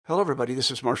Hello, everybody. This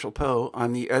is Marshall Poe.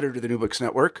 I'm the editor of the New Books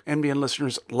Network. NBN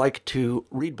listeners like to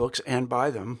read books and buy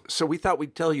them. So we thought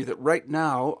we'd tell you that right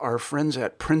now, our friends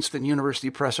at Princeton University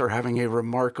Press are having a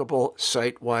remarkable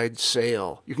site-wide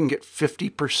sale. You can get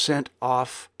 50%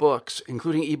 off books,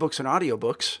 including ebooks and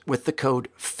audiobooks, with the code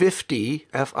 50,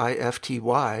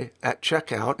 F-I-F-T-Y, at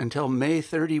checkout until May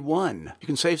 31. You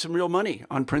can save some real money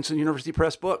on Princeton University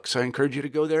Press books. I encourage you to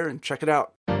go there and check it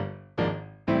out.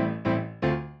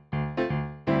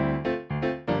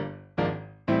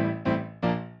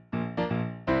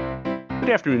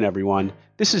 Good afternoon, everyone.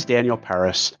 This is Daniel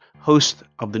Paris, host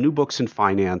of the New Books in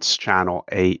Finance channel,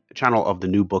 a channel of the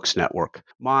New Books Network.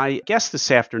 My guest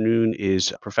this afternoon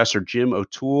is Professor Jim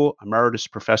O'Toole, Emeritus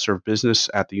Professor of Business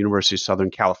at the University of Southern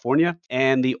California,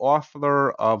 and the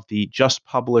author of the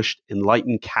just-published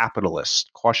Enlightened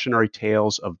Capitalist, Cautionary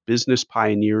Tales of Business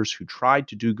Pioneers Who Tried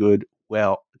to Do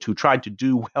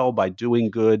Well by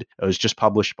Doing Good. It was just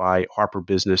published by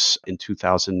HarperBusiness in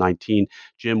 2019.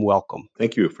 Jim, welcome.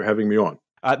 Thank you for having me on.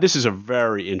 This is a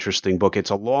very interesting book.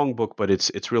 It's a long book, but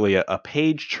it's really a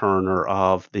page turner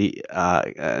of the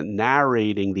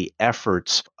narrating the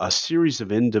efforts, a series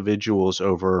of individuals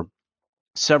over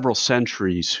several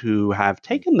centuries who have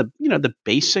taken the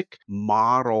basic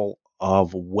model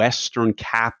of Western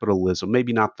capitalism,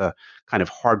 maybe not the kind of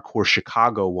hardcore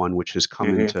Chicago one, which has come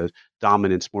into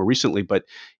dominance more recently, but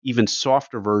even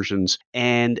softer versions,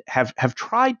 and have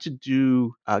tried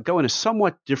to go in a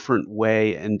somewhat different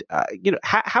way. And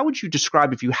how would you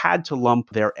describe, if you had to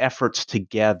lump their efforts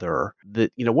together,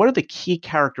 what are the key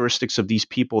characteristics of these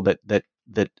people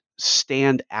that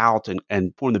stand out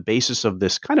and form the basis of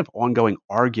this kind of ongoing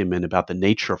argument about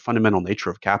the fundamental nature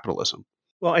of capitalism?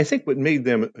 Well, I think what made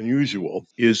them unusual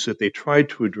is that they tried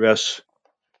to address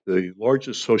the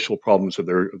largest social problems of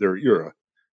their era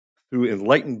through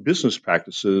enlightened business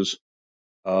practices,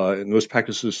 and those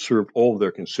practices served all of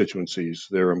their constituencies,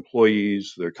 their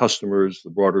employees, their customers, the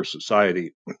broader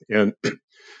society. And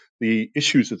the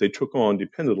issues that they took on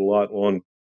depended a lot on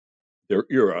their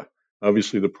era.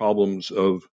 Obviously, the problems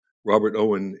of Robert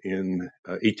Owen in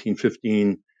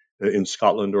 1815 in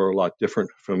Scotland are a lot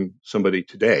different from somebody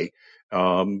today.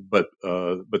 But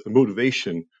the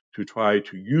motivation to try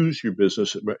to use your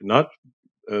business, not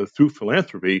through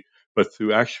philanthropy, but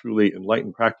through actually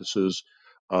enlightened practices,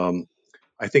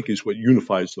 I think is what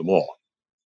unifies them all.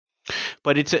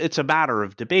 But it's a matter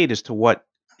of debate as to what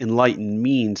enlightened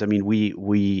means. I mean,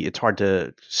 it's hard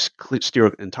to steer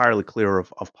entirely clear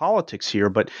of politics here,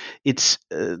 but it's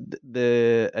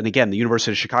and again, the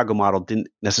University of Chicago model didn't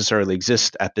necessarily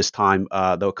exist at this time,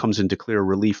 though it comes into clear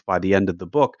relief by the end of the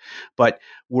book. But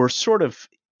we're sort of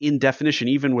in definition,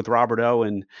 even with Robert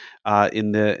Owen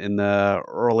in the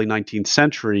early 19th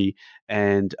century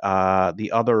and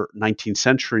the other 19th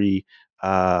century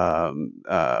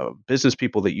business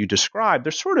people that you described,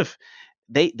 they're sort of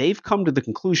they've come to the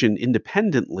conclusion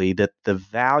independently that the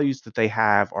values that they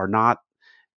have are not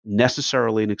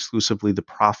necessarily and exclusively the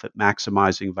profit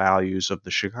maximizing values of the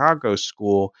Chicago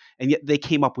school, and yet they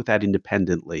came up with that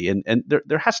independently. And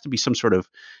there has to be some sort of,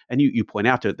 and you point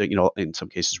out that in some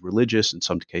cases religious, in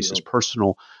some cases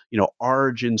personal,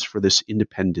 origins for this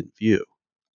independent view.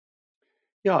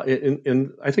 Yeah,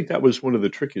 and I think that was one of the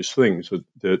trickiest things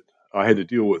that I had to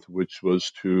deal with, which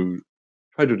was to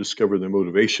try to discover their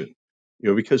motivation.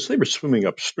 Because they were swimming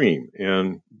upstream,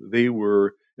 and they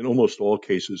were, in almost all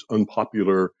cases,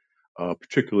 unpopular,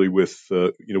 particularly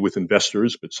with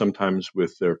investors, but sometimes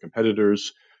with their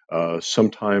competitors,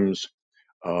 sometimes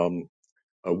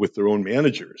with their own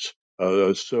managers.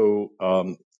 So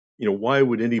why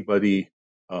would anybody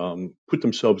put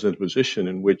themselves in a position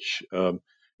in which you're going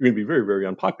to be very, very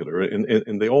unpopular?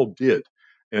 And they all did.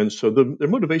 And so their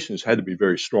motivations had to be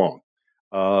very strong.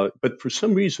 But for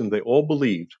some reason, they all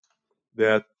believed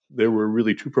that there were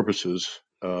really two purposes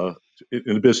in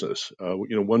the business.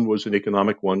 One was an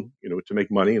economic one, to make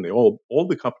money, and all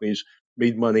the companies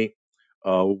made money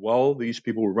while these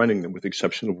people were running them, with the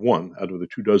exception of one out of the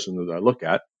 24 that I look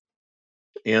at.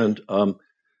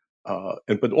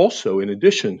 But also, in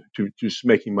addition to just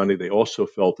making money, they also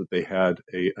felt that they had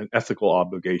an ethical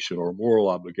obligation or a moral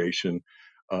obligation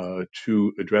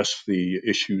to address the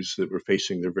issues that were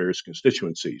facing their various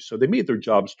constituencies. So they made their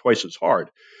jobs twice as hard,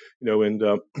 and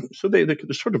so they're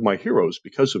sort of my heroes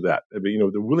because of that. I mean,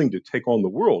 they're willing to take on the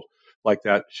world like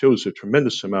that. Shows a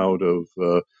tremendous amount of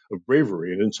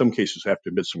bravery, and in some cases, I have to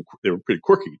admit, they were pretty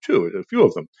quirky too, a few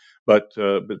of them. But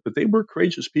they were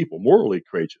courageous people, morally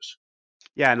courageous.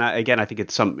 Yeah, and again, I think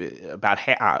it's about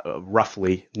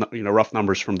roughly, rough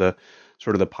numbers from the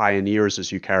sort of the pioneers,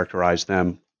 as you characterize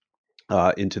them,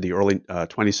 into the early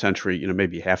 20th century.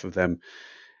 Maybe half of them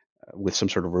with some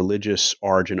sort of religious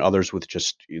origin, others with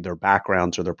just their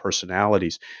backgrounds or their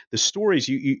personalities. The stories,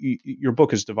 your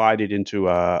book is divided into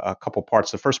a couple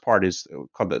parts. The first part is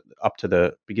called up to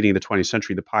the beginning of the 20th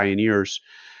century, the pioneers,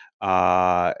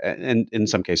 and in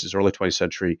some cases, early 20th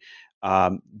century,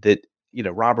 that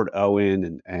Robert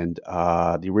Owen and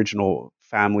the original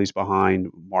families behind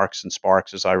Marx and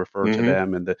Sparks, as I refer to Mm-hmm.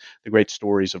 them, and the great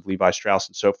stories of Levi Strauss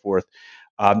and so forth.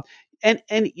 Um, and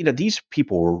these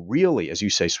people were really, as you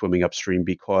say, swimming upstream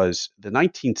because the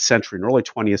 19th century and early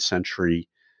 20th century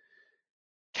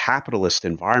capitalist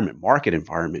environment, market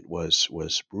environment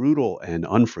was brutal and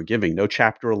unforgiving. No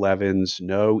Chapter 11s,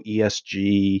 no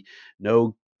ESG,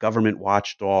 no government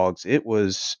watchdogs. It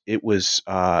was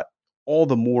all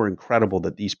the more incredible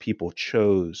that these people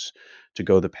chose to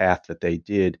go the path that they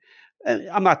did. And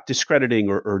I'm not discrediting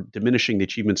or diminishing the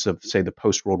achievements of, say, the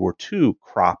post World War II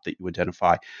crop that you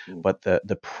identify, but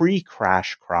the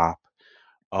pre-crash crop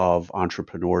of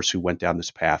entrepreneurs who went down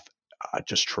this path,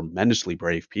 just tremendously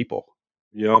brave people.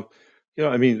 Yeah. Yeah.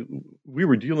 I mean, we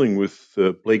were dealing with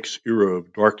Blake's era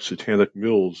of dark satanic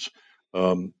mills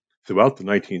um, throughout the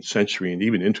 19th century and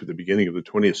even into the beginning of the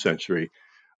 20th century.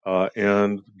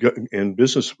 And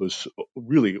business was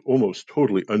really almost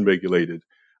totally unregulated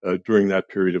during that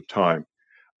period of time.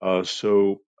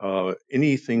 So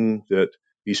anything that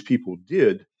these people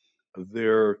did,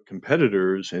 their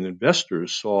competitors and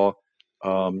investors saw,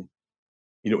 um,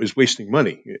 is wasting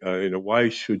money. Why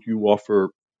should you offer,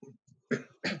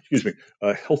 excuse me,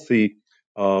 a healthy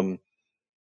um,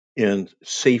 and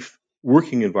safe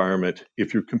working environment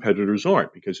if your competitors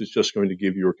aren't, because it's just going to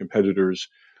give your competitors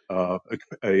a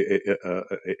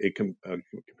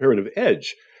comparative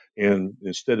edge. And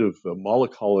instead of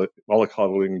mollycoddling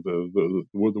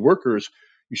the workers,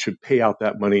 you should pay out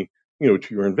that money, to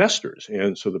your investors.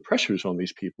 And so the pressures on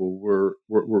these people were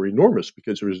enormous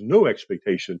because there was no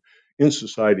expectation in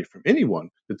society from anyone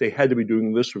that they had to be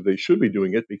doing this or they should be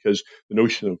doing it, because the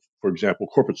notion of, for example,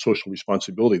 corporate social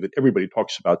responsibility that everybody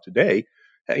talks about today,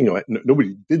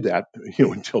 nobody did that,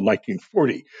 until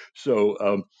 1940. So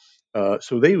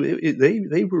they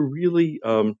were really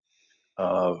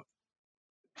uh,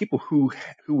 people who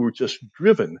were just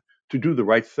driven to do the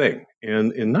right thing,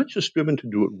 and not just driven to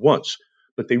do it once,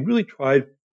 but they really tried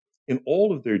in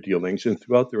all of their dealings and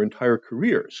throughout their entire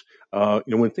careers.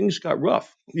 When things got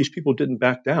rough, these people didn't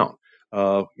back down.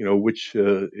 Which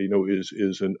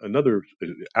is another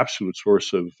absolute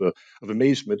source of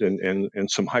amazement and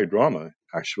some high drama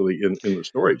actually in the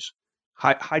stories.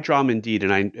 High drama indeed,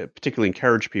 and I particularly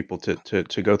encourage people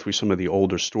to go through some of the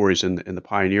older stories in the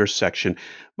pioneers section.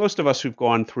 Most of us who've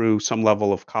gone through some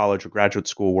level of college or graduate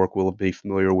school work will be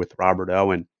familiar with Robert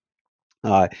Owen.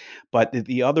 Uh, but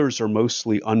the others are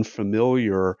mostly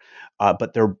unfamiliar,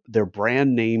 but they're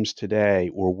brand names today,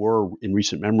 or were in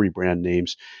recent memory brand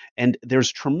names, and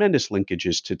there's tremendous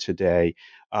linkages to today.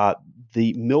 Uh,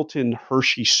 the Milton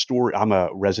Hershey story. I'm a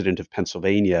resident of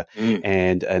Pennsylvania Mm,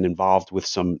 and involved with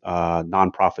some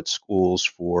nonprofit schools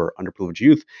for underprivileged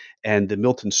youth, and the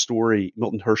Milton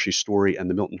Hershey story, and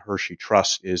the Milton Hershey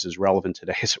Trust is as relevant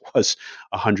today as it was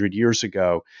 100 years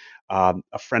ago. A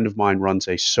friend of mine runs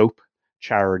a soap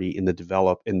charity in the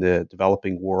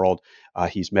developing world.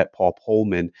 He's met Paul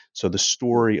Polman, so the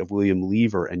story of William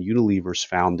Lever and Unilever's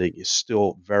founding is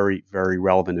still very, very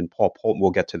relevant. And Paul Polman, we'll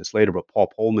get to this later, but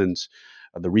Paul Polman's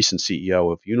the recent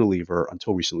CEO of Unilever,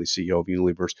 until recently CEO of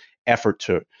Unilever's effort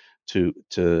to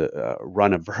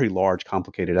run a very large,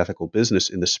 complicated ethical business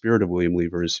in the spirit of William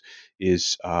Lever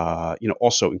is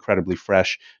also incredibly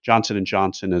fresh. Johnson and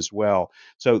Johnson as well.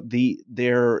 So these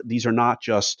are not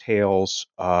just tales.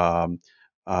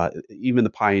 Even the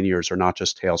pioneers are not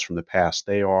just tales from the past;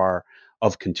 they are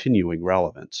of continuing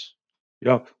relevance.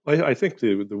 yeah, I think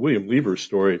the William Lever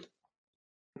story,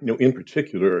 in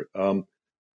particular,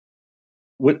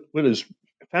 what is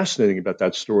fascinating about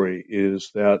that story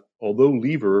is that although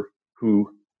Lever,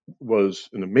 who was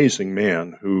an amazing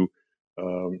man who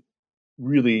um,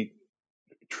 really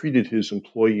treated his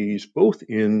employees both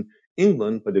in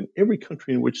England but in every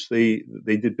country in which they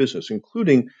did business,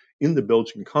 including in the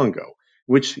Belgian Congo,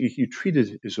 which he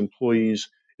treated his employees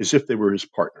as if they were his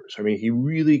partners. I mean, he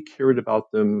really cared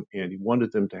about them, and he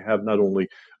wanted them to have not only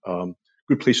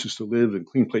good places to live and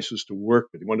clean places to work,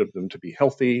 but he wanted them to be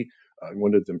healthy. He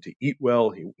wanted them to eat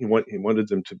well. He wanted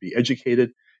them to be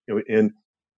educated.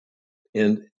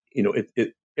 And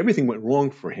everything went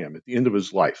wrong for him at the end of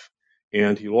his life,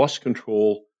 and he lost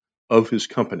control of his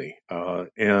company,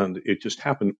 and it just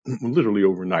happened literally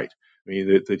overnight. I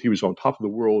mean, that he was on top of the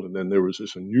world, and then there was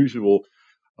this unusual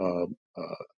uh,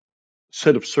 uh,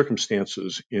 set of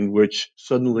circumstances in which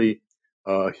suddenly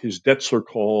his debts are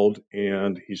called,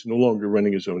 and he's no longer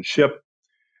running his own ship,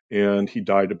 and he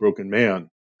died a broken man.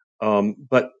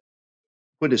 But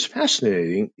what is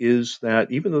fascinating is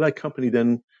that even though that company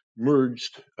then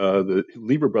merged, the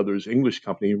Lever Brothers English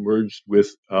company merged with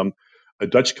a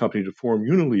Dutch company to form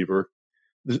Unilever,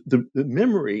 the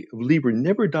memory of Lever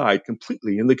never died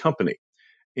completely in the company.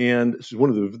 And this is one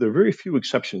of the very few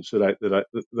exceptions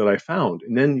that I found.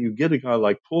 And then you get a guy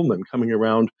like Pullman coming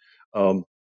around, um,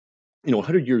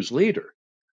 100 years later,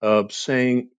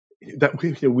 saying that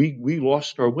we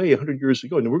lost our way 100 years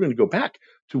ago, and we're going to go back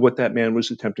to what that man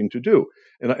was attempting to do.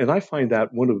 And I find that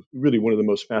one of the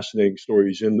most fascinating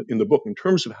stories in the book in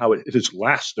terms of how it has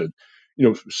lasted,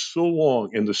 for so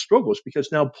long, and the struggles,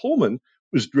 because now Pullman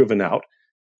was driven out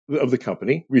of the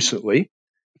company recently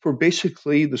for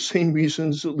basically the same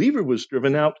reasons that Lever was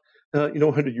driven out,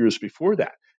 100 years before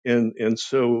that. And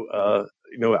so, a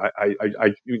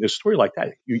story like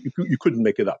that, you couldn't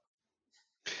make it up.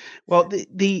 Well,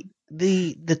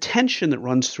 the tension that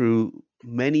runs through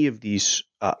many of these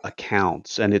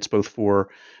accounts, and it's both for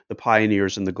the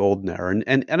pioneers and the golden era,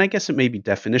 and I guess it may be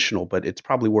definitional, but it's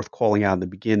probably worth calling out in the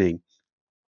beginning.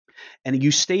 And you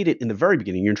stated in the very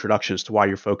beginning, your introduction, as to why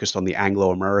you're focused on the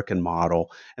Anglo-American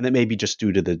model, and that may be just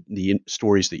due to the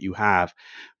stories that you have.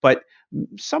 But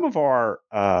some of our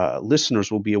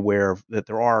listeners will be aware of that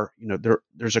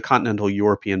there's a continental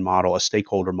European model, a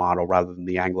stakeholder model, rather than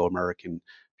the Anglo-American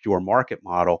pure market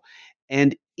model.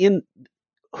 And in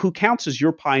who counts as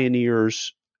your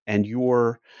pioneers and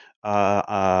your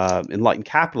enlightened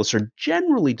capitalists are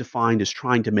generally defined as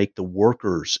trying to make the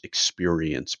workers'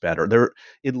 experience better. There,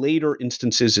 in later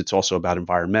instances, it's also about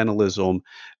environmentalism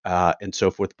and so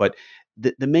forth. But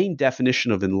the main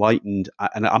definition of enlightened,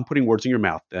 and I'm putting words in your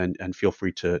mouth, and feel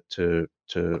free to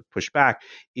push back,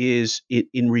 is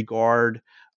in regard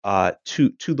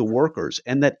to the workers,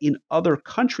 and that in other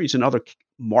countries and other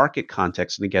market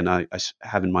contexts, and again, I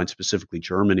have in mind specifically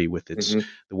Germany with its Mm-hmm.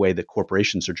 the way that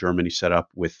corporations are Germany set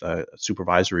up with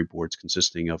supervisory boards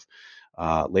consisting of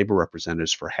labor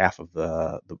representatives for half of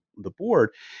the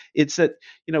board. It's that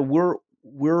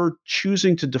we're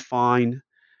choosing to define,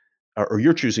 or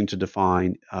you're choosing to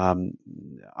define,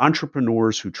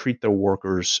 entrepreneurs who treat their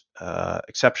workers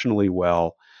exceptionally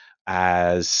well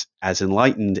as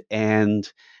enlightened,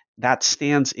 and that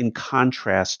stands in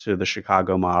contrast to the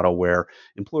Chicago model, where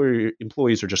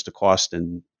employees are just a cost,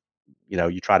 and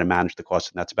you try to manage the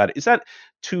cost, and that's about it. Is that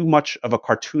too much of a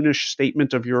cartoonish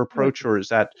statement of your approach, or is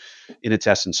that in its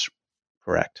essence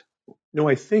correct? No,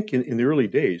 I think in the early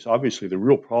days, obviously, the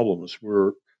real problems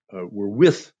were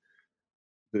with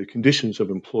the conditions of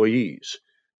employees.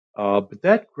 But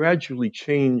that gradually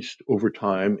changed over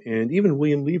time, and even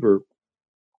William Lieber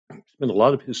spent a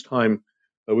lot of his time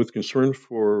with concern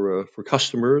for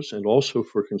customers, and also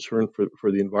for concern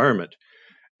for the environment.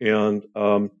 And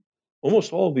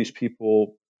almost all of these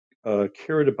people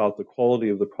cared about the quality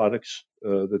of the products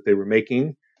that they were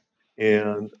making,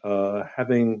 and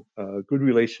having good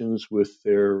relations with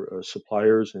their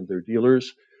suppliers and their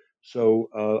dealers. So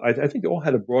I think they all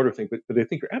had a broader thing, but I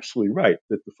think you're absolutely right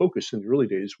that the focus in the early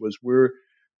days was where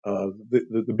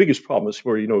the biggest problem is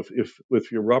where,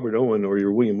 if you're Robert Owen or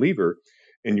you're William Lever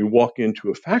and you walk into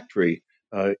a factory,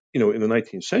 in the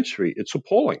 19th century, it's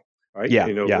appalling. Right, Yeah,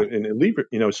 yeah. and Lever,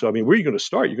 so I mean, where are you going to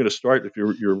start? You're going to start, if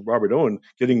you're Robert Owen,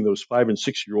 getting those 5 and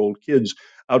 6 year old kids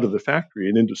out of the factory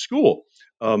and into school.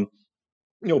 Um,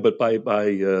 but by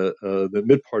the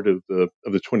mid part of the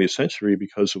 20th century,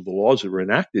 because of the laws that were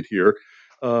enacted here,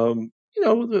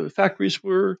 the factories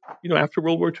were, after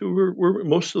World War II, were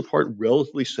most of the part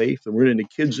relatively safe. There weren't any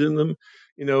kids in them,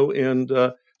 and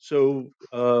so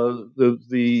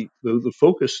the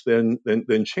focus then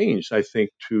changed, I think,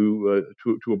 to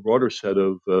a broader set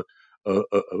of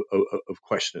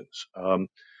questions.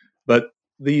 But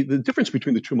the difference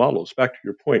between the two models, back to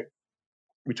your point,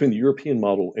 between the European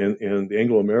model and the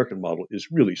Anglo-American model, is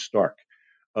really stark.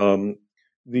 Um,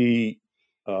 the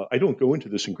I don't go into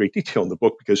this in great detail in the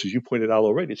book because, as you pointed out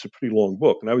already, it's a pretty long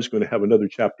book, and I was going to have another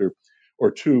chapter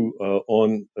or two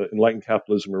on enlightened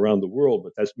capitalism around the world,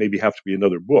 but that's maybe have to be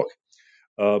another book.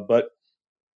 But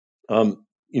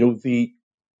the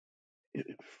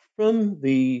from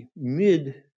the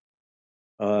mid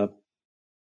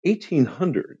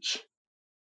 1800s,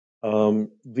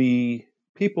 the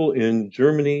people in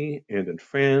Germany and in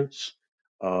France,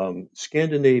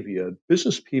 Scandinavia,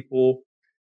 business people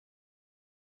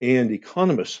and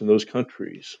economists in those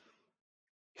countries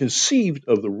conceived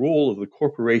of the role of the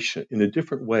corporation in a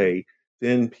different way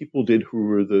than people did who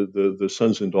were the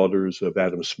sons and daughters of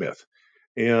Adam Smith.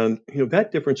 And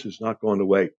that difference has not gone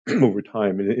away over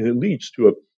time, and it leads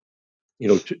to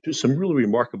to some really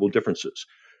remarkable differences.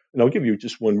 And I'll give you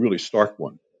just one really stark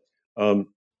one.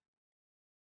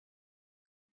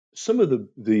 Some of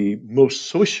the most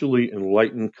socially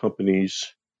enlightened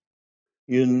companies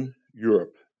in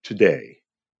Europe today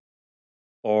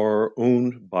are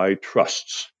owned by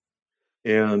trusts.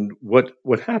 And what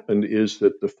happened is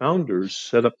that the founders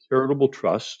set up charitable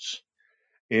trusts,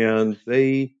 and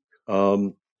they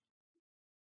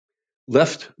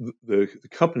left the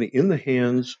company in the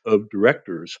hands of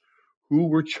directors who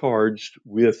were charged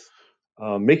with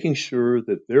making sure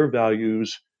that their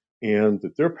values and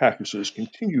that their practices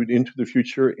continued into the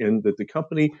future, and that the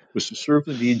company was to serve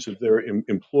the needs of their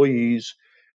employees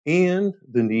and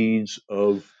the needs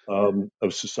of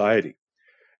society.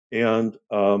 And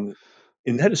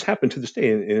that has happened to this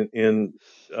day,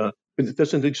 but it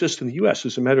doesn't exist in the U.S.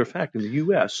 As a matter of fact, in the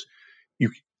U.S.,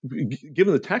 you,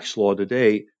 given the tax law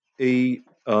today, a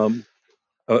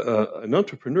an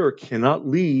entrepreneur cannot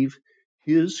leave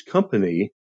his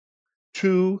company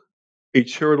to a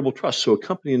charitable trust. So a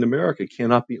company in America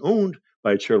cannot be owned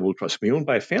by a charitable trust. It can be owned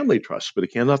by a family trust, but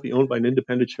it cannot be owned by an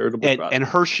independent charitable trust. And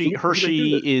So what do they do?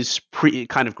 Hershey is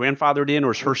kind of grandfathered in,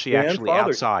 or is Hershey actually Grandfather.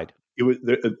 outside? It was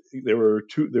there were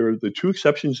two. There were the two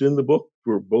exceptions in the book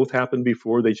were both happened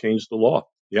before they changed the law.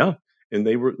 Yeah, and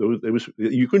they were there was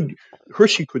you couldn't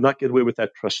Hershey could not get away with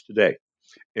that trust today.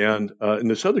 And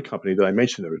this other company that I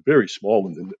mentioned, that was very small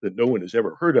and that no one has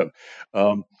ever heard of,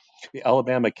 the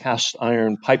Alabama Cast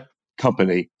Iron Pipe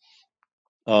Company,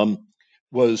 um,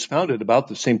 was founded about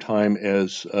the same time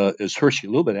as Hershey, a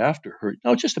little bit after Hershey,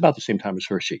 no, just about the same time as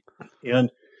Hershey.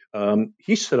 And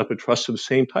he set up a trust of the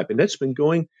same type, and that's been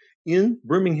going in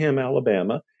Birmingham,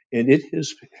 Alabama, and it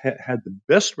has had the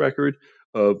best record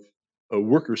of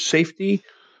worker safety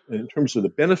in terms of the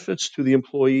benefits to the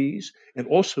employees, and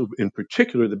also, in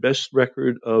particular, the best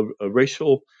record of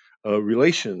racial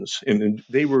relations. And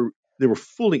they were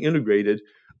fully integrated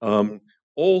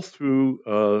all through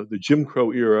the Jim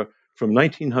Crow era from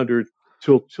 1900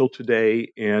 till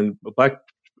today, and black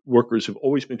workers have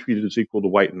always been treated as equal to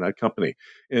white in that company,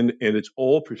 and it's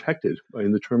all protected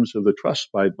in the terms of the trust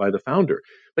by the founder.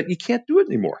 But you can't do it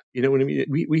anymore. You know what I mean?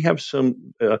 We have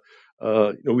some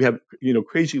we have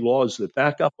crazy laws that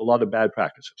back up a lot of bad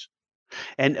practices.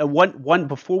 And one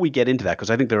before we get into that,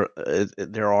 because I think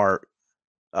there are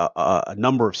a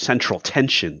number of central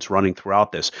tensions running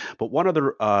throughout this. But one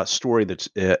other story that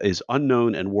is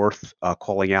unknown and worth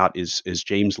calling out is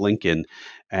James Lincoln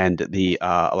and the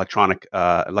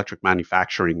electric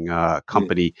manufacturing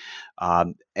company.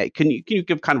 Can you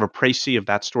give kind of a précis of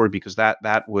that story, because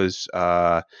that was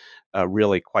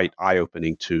really quite eye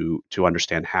opening to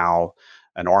understand how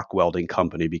an arc welding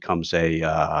company becomes just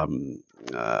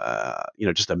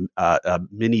a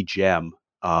mini gem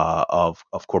of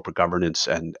corporate governance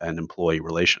and employee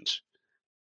relations.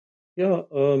 Yeah,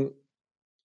 and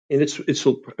it's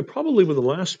probably one of the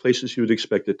last places you would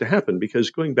expect it to happen,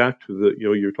 because going back to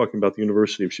you're talking about the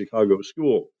University of Chicago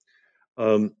School.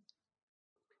 Um,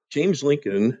 James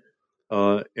Lincoln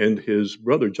and his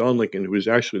brother John Lincoln, who was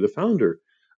actually the founder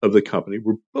of the company,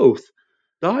 were both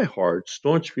diehard,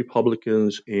 staunch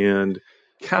Republicans and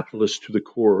capitalists to the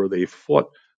core. They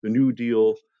fought the New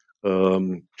Deal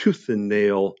tooth and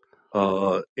nail,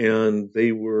 and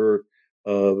they were,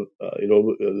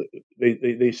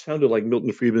 they sounded like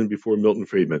Milton Friedman before Milton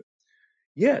Friedman.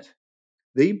 Yet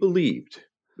they believed,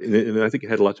 and I think it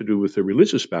had a lot to do with their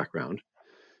religious background,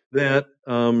 that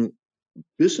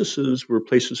businesses were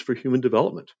places for human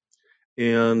development,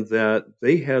 and that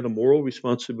they had a moral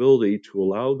responsibility to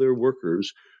allow their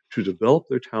workers to develop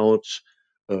their talents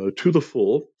to the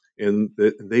full, and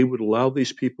that they would allow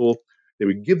these people, they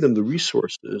would give them the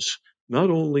resources not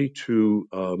only to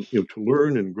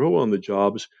learn and grow on the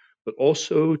jobs, but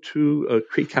also to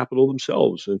create capital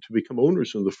themselves and to become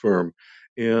owners of the firm,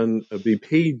 and be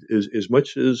paid as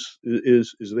much as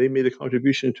they made a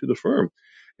contribution to the firm.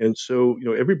 And so,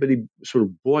 everybody sort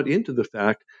of bought into the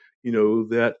fact,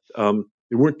 that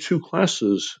there weren't two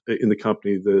classes in the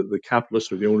company, the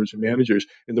capitalists or the owners and managers,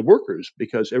 and the workers,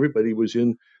 because everybody was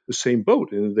in the same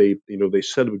boat. And they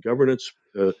set up governance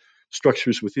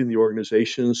structures within the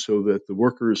organization so that the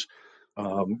workers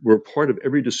were part of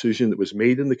every decision that was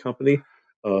made in the company.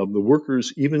 The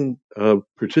workers even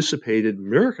participated,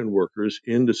 American workers,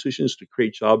 in decisions to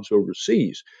create jobs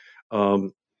overseas.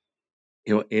 Um,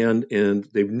 and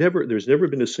there's never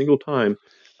been a single time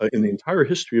in the entire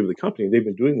history of the company, and they've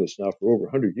been doing this now for over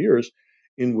 100 years,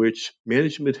 in which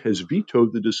management has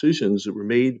vetoed the decisions that were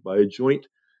made by a joint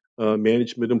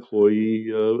management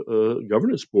employee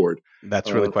governance board.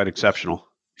 That's really quite exceptional.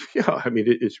 Yeah, I mean,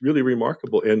 it's really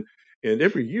remarkable. And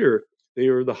every year they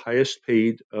are the highest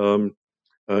paid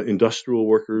industrial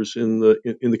workers in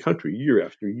the country year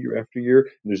after year after year.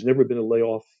 And there's never been a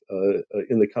layoff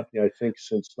in the company, I think,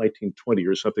 since 1920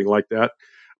 or something like that.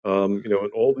 And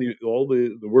all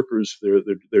the workers,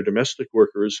 they're domestic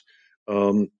workers.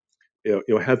 Um,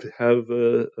 have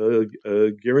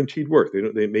guaranteed work.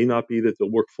 They may not be that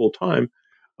they'll work full time,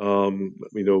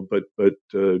 but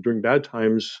during bad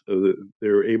times,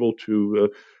 they're able to.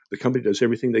 The company does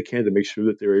everything they can to make sure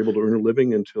that they're able to earn a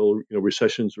living until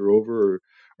recessions are over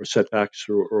or setbacks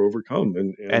are overcome.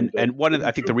 And one of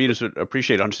I think the readers would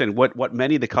appreciate understanding what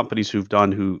many of the companies who've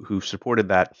done who've supported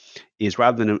that is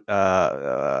rather than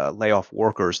lay off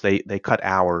workers, they cut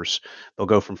hours. They'll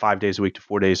go from 5 days a week to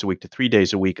 4 days a week to 3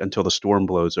 days a week until the storm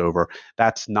blows over.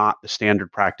 That's not the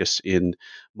standard practice in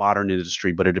modern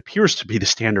industry, but it appears to be the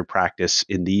standard practice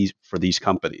for these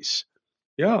companies.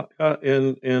 Yeah,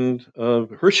 and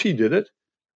Hershey did it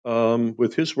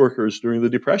with his workers during the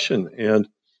Depression, and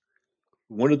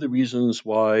one of the reasons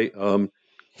why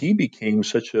he became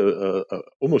such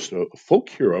almost a folk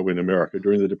hero in America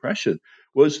during the Depression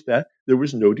was that there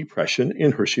was no depression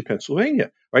in Hershey, Pennsylvania.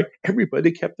 Right,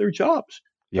 everybody kept their jobs.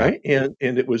 Yeah. Right, and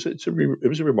it was a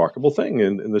remarkable thing,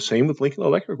 and the same with Lincoln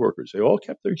Electric workers. They all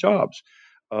kept their jobs,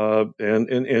 and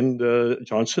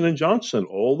Johnson and Johnson,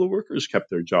 all the workers kept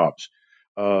their jobs,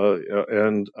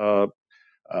 and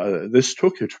this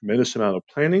took a tremendous amount of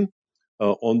planning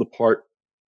on the part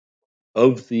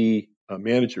of the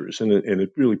managers, and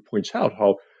it really points out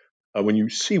how when you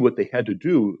see what they had to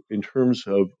do in terms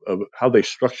of how they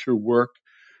structure work,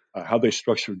 how they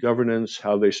structure governance,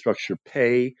 how they structure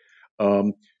pay,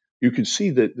 um, you can see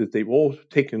that they've all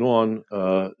taken on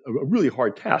a really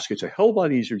hard task. It's a hell of a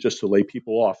lot easier just to lay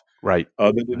people off Right.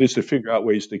 than it is to figure out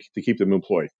ways to keep them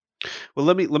employed. Well,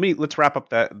 let's wrap up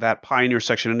that pioneer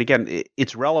section. And again,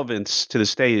 its relevance to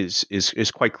this day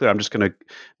is quite clear. I'm just going to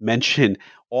mention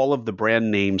all of the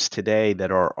brand names today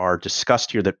that are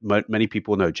discussed here that many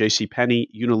people know: J.C. Penney,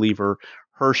 Unilever,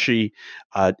 Hershey,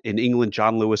 in England,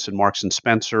 John Lewis and Marks and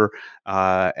Spencer,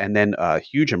 and then a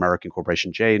huge American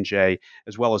corporation, J&J,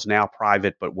 as well as now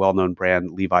private but well-known brand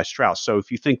Levi Strauss. So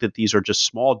if you think that these are just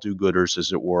small do-gooders,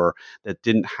 as it were, that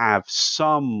didn't have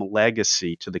some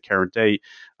legacy to the current day,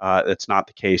 that's not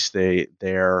the case.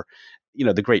 They're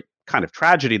the great kind of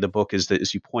tragedy of the book is that,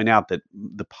 as you point out, that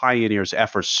the pioneers'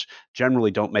 efforts generally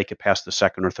don't make it past the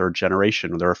second or third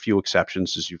generation. There are a few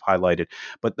exceptions, as you've highlighted,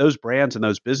 but those brands and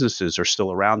those businesses are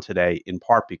still around today, in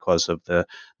part because of the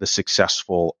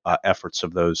successful efforts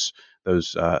of those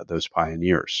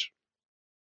pioneers.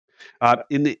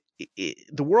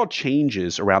 The world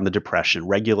changes around the Depression,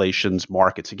 regulations,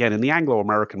 markets. Again, in the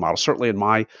Anglo-American model, certainly in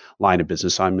my line of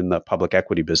business, I'm in the public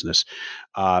equity business.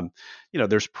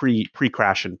 There's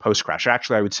pre-crash and post-crash.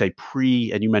 Actually, I would say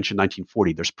and you mentioned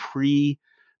 1940. There's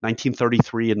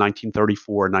 1933 and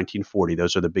 1934 and 1940.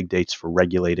 Those are the big dates for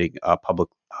regulating public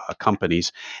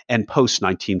companies, and post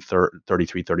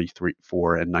 1933,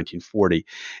 34, and 1940.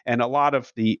 And a lot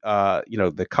of the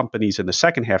the companies in the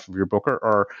second half of your book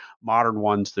are modern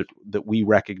ones that we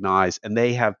recognize, and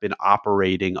they have been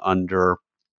operating under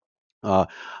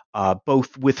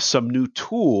both with some new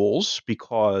tools,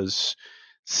 because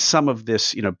some of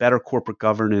this, better corporate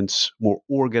governance, more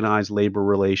organized labor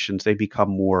relations, they become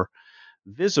more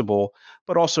visible,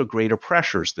 but also greater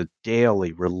pressures. The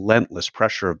daily, relentless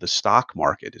pressure of the stock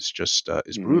market is just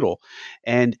is brutal.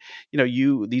 And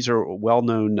these are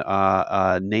well-known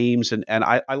names, and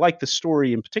I like the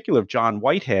story in particular of John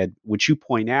Whitehead, which you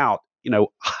point out.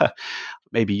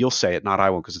 Maybe you'll say it, not I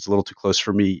won't, because it's a little too close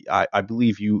for me. I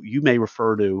believe you may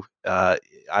refer to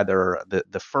either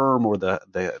the firm or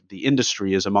the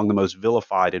industry as among the most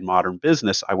vilified in modern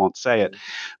business. I won't say it,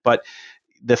 but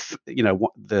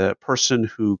the person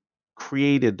who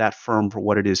created that firm for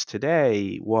what it is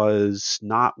today was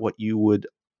not what you would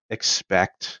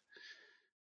expect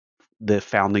the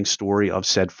founding story of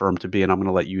said firm to be. And I'm going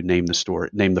to let you name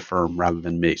the firm rather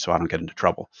than me, so I don't get into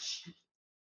trouble.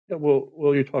 Yeah,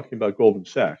 well, you're talking about Goldman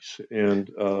Sachs, and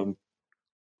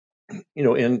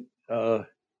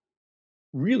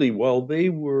really, while they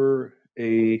were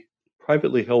a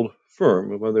privately held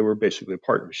firm, well, they were basically a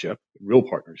partnership, a real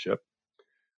partnership.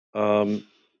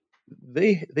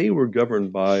 They were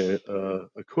governed by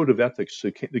a code of ethics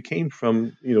that came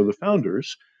from the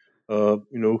founders,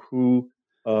 who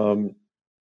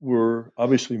were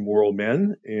obviously moral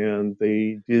men, and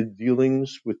they did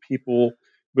dealings with people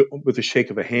with a shake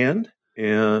of a hand,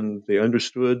 and they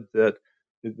understood that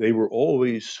they were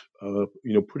always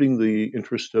putting the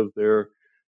interest of their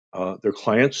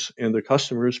clients and their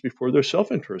customers before their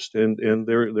self-interest, and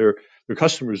their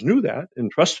customers knew that and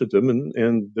trusted them,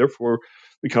 and therefore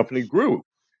the company grew.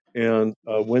 And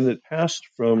when it passed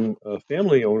from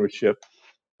family ownership,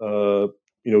 to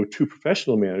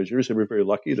professional managers, they were very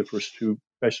lucky. The first two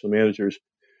professional managers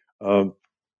um,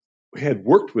 had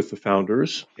worked with the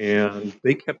founders, and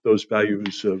they kept those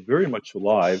values very much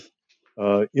alive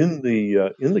in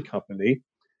the company.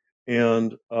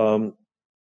 And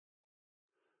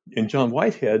and John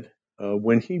Whitehead,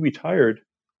 when he retired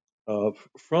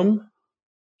from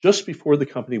just before the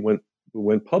company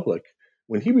went public,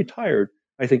 when he retired,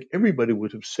 I think everybody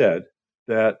would have said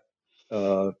that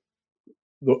uh,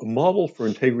 the model for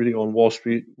integrity on Wall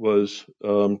Street was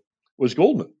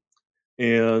Goldman.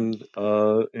 And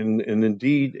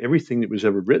indeed, everything that was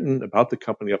ever written about the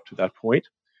company up to that point,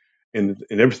 and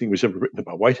everything that was ever written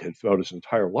about Whitehead throughout his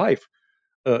entire life,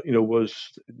 was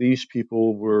these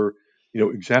people were,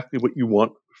 exactly what you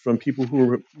want from people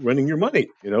who are running your money.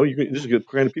 This is the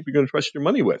kind of people you're going to trust your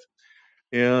money with,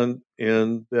 and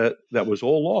that was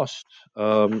all lost,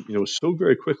 so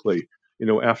very quickly.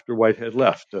 After Whitehead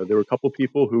left, there were a couple of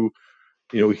people who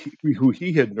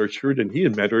he had nurtured and he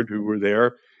had mentored, who were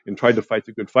there and tried to fight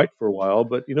the good fight for a while,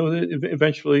 but they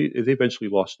eventually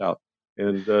lost out.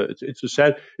 And it's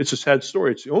a sad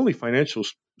story. It's the only financial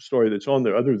story that's on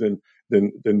there, other than a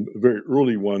very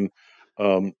early one,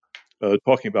 um,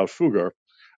 talking about Fugger.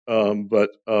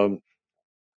 But um,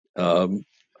 uh,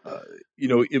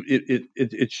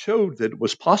 it showed that it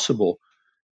was possible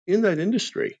in that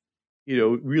industry,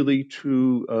 really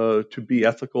to be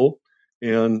ethical,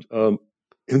 and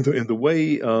in the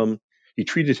way he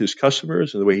treated his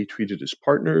customers and the way he treated his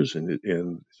partners and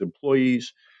his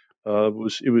employees,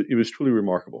 it was truly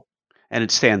remarkable. And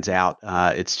it stands out.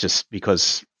 It's just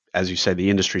because, as you said, the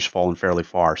industry's fallen fairly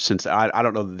far since. I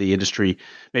don't know that the industry,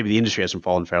 maybe the industry hasn't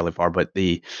fallen fairly far, but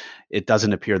it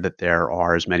doesn't appear that there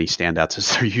are as many standouts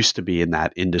as there used to be in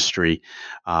that industry,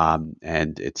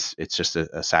 and it's just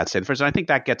a sad state of affairs. And I think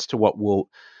that gets to what will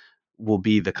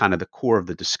be the kind of the core of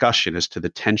the discussion as to the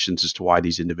tensions as to why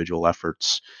these individual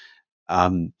efforts,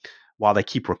 um, while they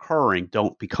keep recurring,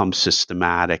 don't become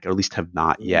systematic, or at least have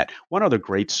not Mm. yet. One other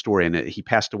great story, and he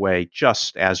passed away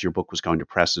just as your book was going to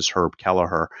press, is Herb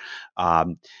Kelleher,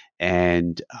 um,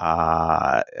 and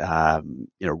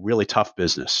really tough Yeah.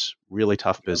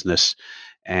 business,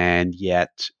 and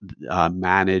yet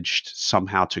managed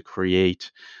somehow to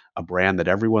create a brand that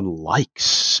everyone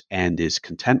likes and is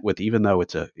content with, even though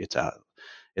it's a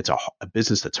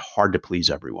business that's hard to please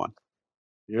everyone.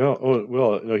 Yeah. Oh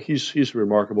well, he's a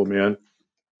remarkable man,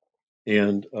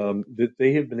 and that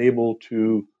they have been able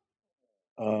to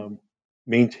um,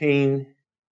 maintain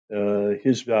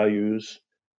his values,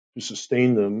 to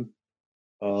sustain them,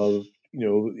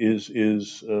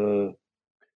 is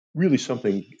really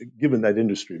something, given that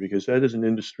industry, because that is an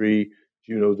industry,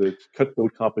 that's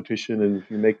cutthroat competition, and if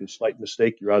you make a slight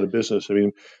mistake, you're out of business. I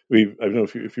mean, I don't know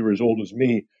if you were as old as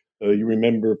me, you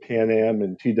remember Pan Am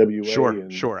and TWA Sure,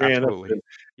 and sure, Granite, absolutely. and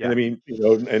Yeah, I mean,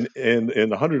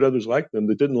 and 100 others like them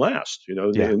that didn't last,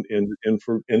 yeah. and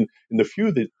the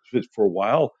few that for a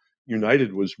while,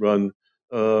 United was run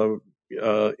in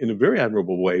a very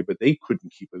admirable way, but they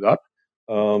couldn't keep it up.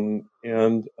 And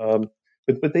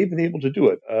but they've been able to do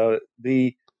it.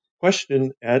 The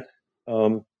question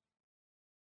um,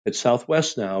 at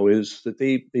Southwest now is that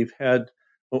they've had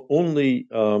only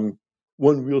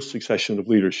one real succession of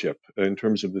leadership in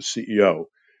terms of the CEO,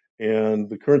 and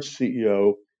the current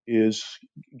CEO is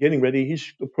getting ready.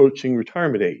 He's approaching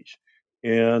retirement age,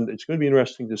 and it's going to be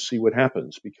interesting to see what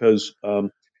happens, because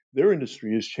their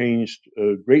industry has changed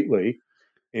greatly,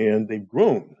 and they've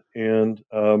grown, and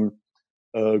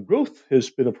growth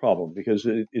has been a problem, because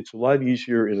it's a lot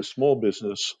easier in a small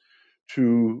business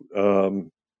to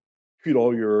treat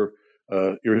all your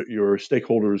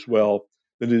stakeholders well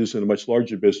than it is in a much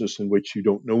larger business in which you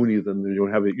don't know any of them. You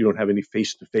don't have any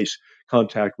face to face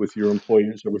contact with your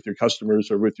employees or with your customers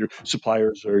or with your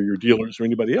suppliers or your dealers or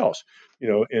anybody else.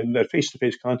 And that face to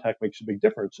face contact makes a big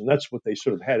difference. And that's what they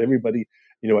sort of had. Everybody,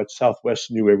 at Southwest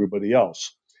knew everybody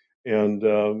else. And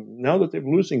now that they're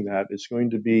losing that, it's going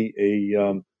to be a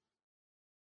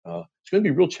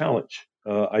real challenge.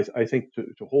 I think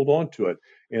to hold on to it,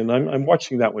 and I'm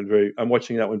watching that one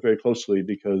very closely,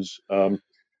 because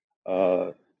uh,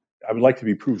 I would like to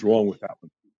be proved wrong with that one.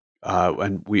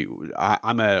 And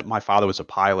my father was a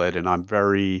pilot, and I'm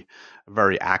very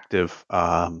active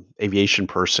aviation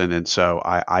person, and so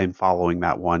I'm following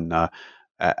that one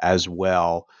as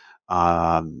well.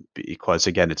 Because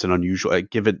again, it's an unusual,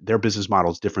 given their business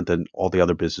model is different than all the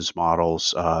other business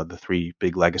models, the three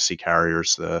big legacy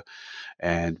carriers,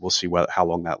 and we'll see how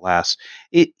long that lasts.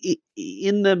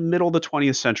 In the middle of the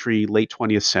 20th century, late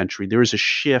 20th century, there is a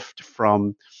shift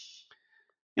from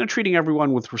treating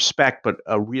everyone with respect, but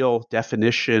a real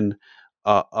definition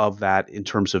of that in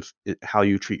terms of how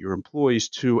you treat your employees,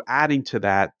 to adding to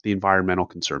that the environmental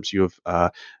concerns. You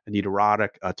have Anita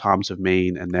Roddick, Toms of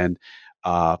Maine, and then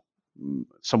uh,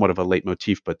 somewhat of a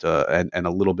leitmotif, but and a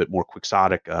little bit more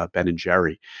quixotic, Ben and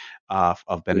Jerry of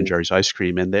Ben and Mm. Jerry's ice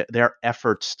cream, and their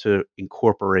efforts to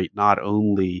incorporate not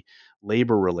only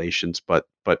labor relations, but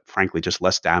frankly, just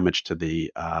less damage to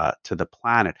the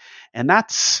planet, and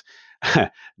that's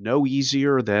no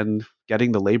easier than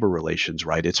getting the labor relations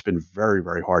right. It's been very,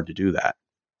 very hard to do that.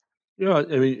 Yeah, I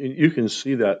mean, you can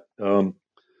see that a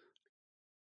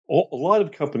lot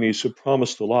of companies have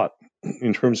promised a lot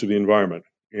in terms of the environment,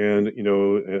 and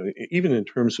even in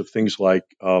terms of things like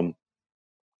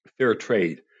fair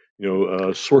trade,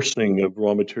 sourcing of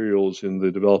raw materials in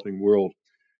the developing world.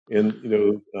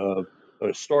 And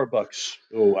Starbucks,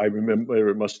 oh, I remember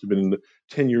it must have been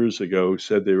 10 years ago,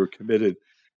 said they were committed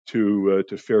to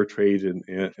fair trade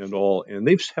and all, and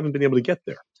they just haven't been able to get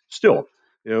there still.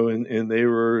 And they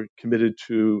were committed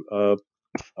to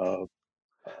uh,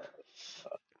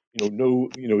 no,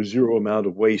 zero amount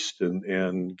of waste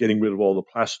and getting rid of all the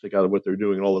plastic out of what they're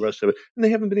doing and all the rest of it. And they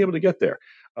haven't been able to get there.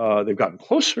 They've gotten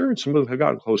closer, and some of them have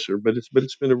gotten closer, but it's been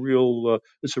it's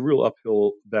a real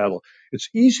uphill battle. It's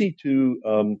easy to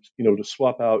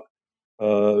swap out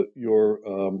your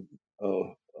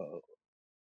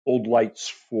old lights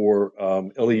for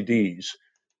LEDs,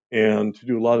 and to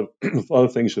do a lot of a lot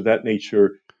of things of that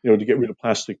nature. To get rid of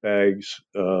plastic bags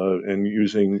and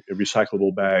using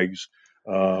recyclable bags,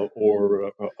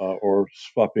 or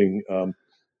swapping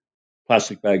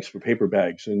plastic bags for paper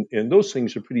bags, and those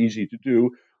things are pretty easy to do.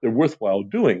 They're worthwhile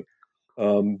doing,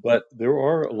 but there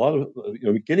are a lot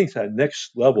of getting to that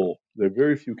next level. There are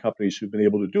very few companies who've been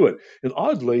able to do it, and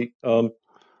oddly,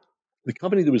 the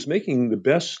company that was making the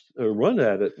best run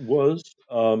at it was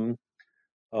um,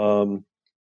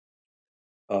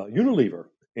 Unilever,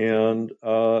 Under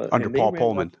and they Paul ran out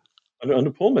Pullman.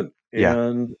 under Pullman, Yeah.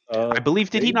 and I believe,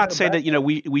 did they he had not a say that,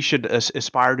 backlash. we should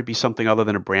aspire to be something other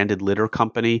than a branded litter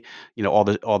company, all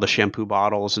the shampoo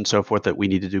bottles and so forth, that we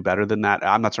need to do better than that?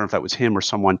 I'm not certain if that was him or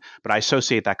someone, but I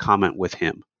associate that comment with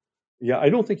him. Yeah, I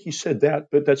don't think he said that,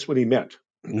 but that's what he meant.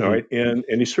 All Hmm. right, and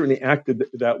he certainly acted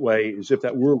that way as if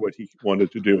that were what he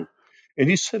wanted to do, and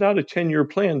he set out a 10-year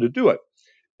plan to do it,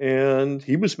 and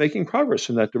he was making progress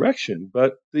in that direction.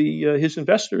 But the his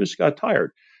investors got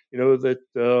tired. That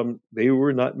they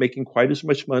were not making quite as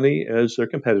much money as their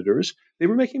competitors. They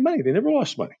were making money; they never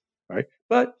lost money, right?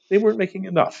 But they weren't making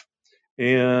enough,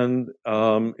 and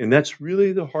that's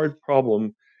really the hard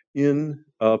problem in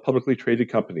publicly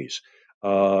traded companies.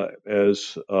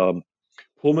 As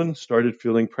Pullman started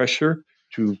feeling pressure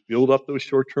to build up those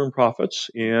short-term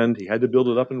profits, and he had to build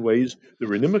it up in ways that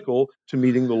were inimical to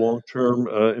meeting the long-term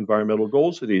environmental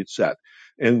goals that he had set.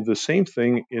 And the same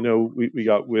thing, we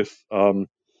got with um,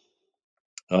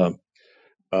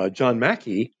 John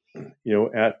Mackey,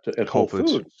 at Whole Whole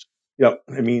Foods. Foods. Yeah,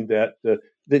 I mean that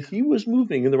he was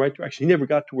moving in the right direction. He never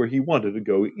got to where he wanted to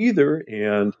go either,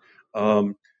 and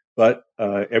um, but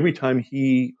every time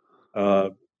he uh,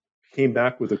 came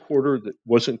back with a quarter that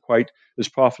wasn't quite as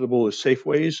profitable as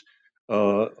Safeway's,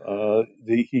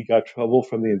 he got trouble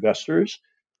from the investors,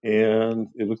 and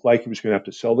it looked like he was going to have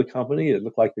to sell the company. It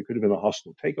looked like there could have been a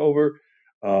hostile takeover.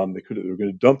 They were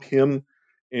going to dump him,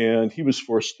 and he was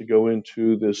forced to go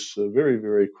into this very,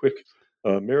 very quick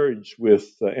marriage with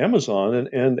Amazon,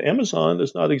 and Amazon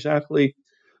is not exactly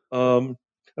um,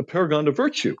 a paragon of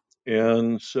virtue.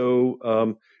 And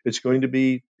so it's going to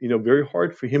be, very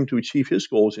hard for him to achieve his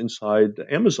goals inside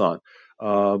Amazon.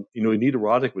 Anita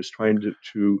Roddick was trying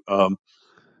to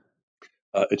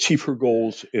achieve her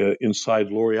goals inside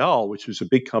L'Oreal, which was a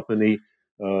big company,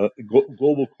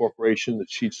 global corporation that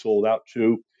she'd sold out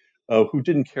to, who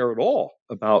didn't care at all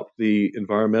about the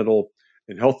environmental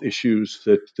and health issues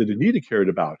that Anita cared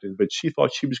about. But she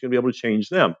thought she was going to be able to change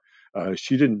them.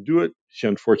 She didn't do it. She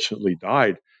unfortunately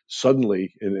died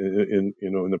suddenly in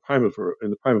the prime of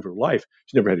her life.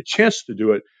 She never had a chance to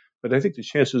do it. But I think the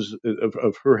chances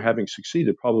of her having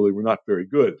succeeded probably were not very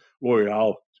good.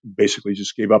 L'Oreal basically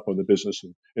just gave up on the business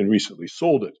and recently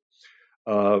sold it.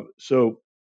 So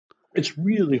it's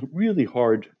really, really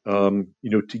hard,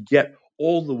 to get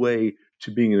all the way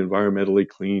to being an environmentally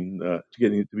clean, to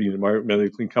getting to be an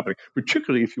environmentally clean company,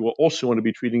 particularly if you also want to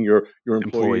be treating your employees and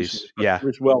Employees. your Yeah.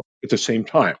 customers well at the same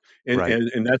time. And, Right.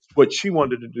 and, and that's what she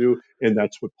wanted to do, and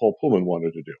that's what Paul Pullman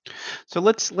wanted to do. So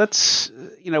let's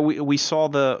we saw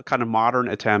the kind of modern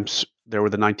attempts. There were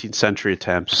the 19th century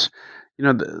attempts.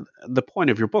 The point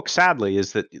of your book, sadly,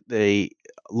 is that they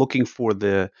looking for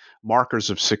the markers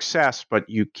of success, but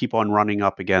you keep on running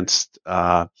up against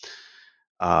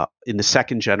in the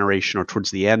second generation or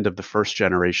towards the end of the first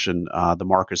generation, the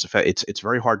markers of it's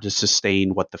very hard to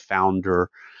sustain what the founder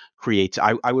creates.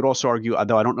 I would also argue,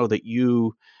 though I don't know that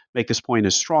you make this point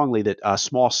as strongly, that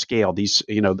small scale. These,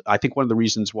 I think one of the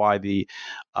reasons why the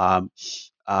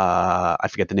I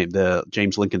forget the name, the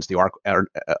James Lincoln's the arc Yeah,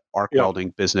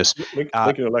 welding business.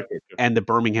 Lincoln Electric. Yeah. And the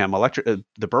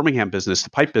Birmingham business, the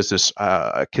pipe business,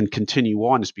 can continue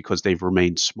on is because they've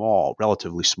remained small,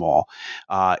 relatively small,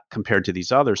 compared to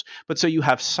these others. But so you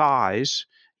have size,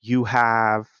 you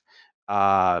have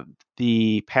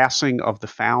the passing of the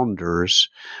founders,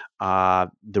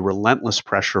 the relentless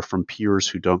pressure from peers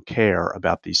who don't care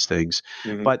about these things.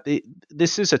 Mm-hmm. But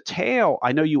this is a tale.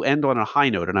 I know you end on a high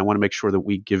note, and I want to make sure that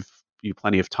we give you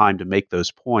plenty of time to make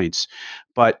those points.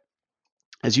 But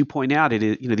as you point out, it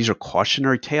is, these are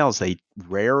cautionary tales. They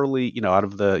rarely, out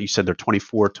of you said there are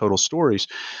 24 total stories,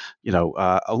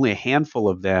 only a handful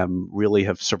of them really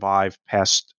have survived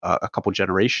past a couple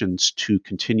generations to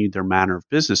continue their manner of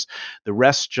business. The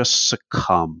rest just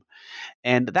succumb.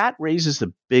 And that raises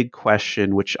the big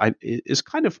question, which is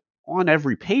kind of on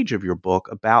every page of your book,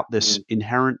 about this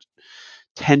inherent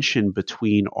tension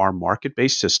between our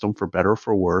market-based system, for better or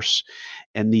for worse,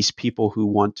 and these people who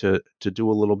want to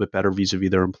do a little bit better vis-a-vis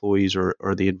their employees or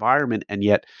the environment, and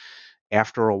yet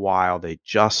after a while they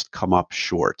just come up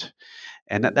short.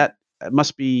 And that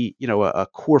must be a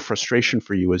core frustration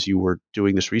for you as you were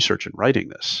doing this research and writing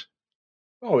this.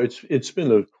 Oh, it's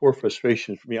been a core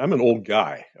frustration for me. I'm an old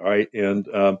guy, all right, and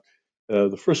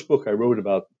the first book I wrote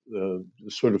about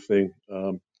this sort of thing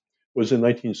was in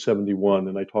 1971,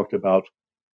 and I talked about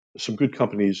some good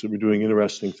companies that were doing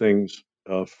interesting things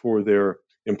for their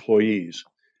employees.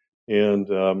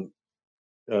 And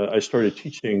I started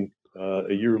teaching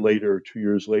a year later, 2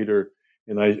 years later,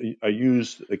 and I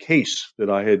used a case that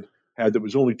I had that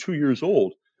was only 2 years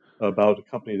old about a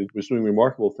company that was doing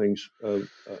remarkable things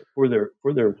for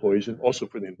their employees and also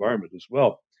for the environment as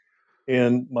well.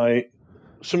 And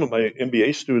some of my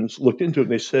MBA students looked into it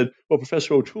and they said, "Well,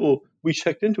 Professor O'Toole, we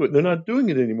checked into it and they're not doing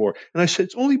it anymore." And I said,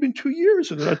 "It's only been 2 years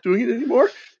and they're not doing it anymore."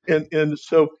 And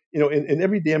so, and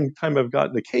every damn time I've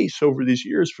gotten a case over these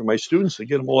years for my students to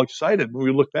get them all excited, when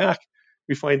we look back,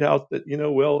 we find out that,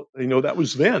 that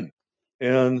was then.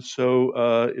 And so,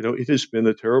 it has been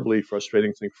a terribly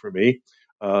frustrating thing for me.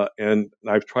 And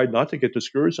I've tried not to get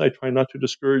discouraged. I try not to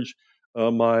discourage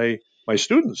my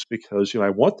students because I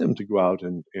want them to go out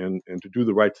and to do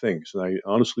the right things, and I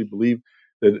honestly believe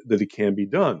that it can be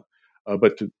done.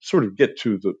 But to sort of get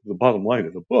to the bottom line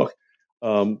of the book,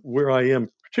 where I am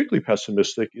particularly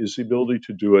pessimistic is the ability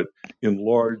to do it in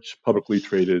large publicly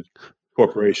traded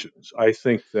corporations. I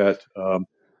think that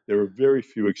there are very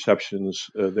few exceptions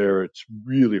there. It's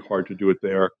really hard to do it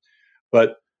there,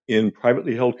 but in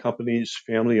privately held companies,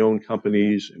 family-owned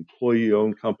companies,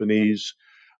 employee-owned companies.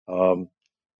 Or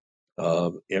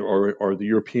the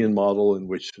European model in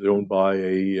which they're owned by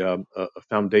a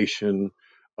foundation,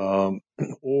 um,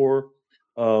 or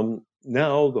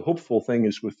now the hopeful thing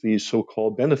is with these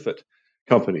so-called benefit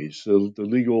companies, the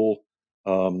legal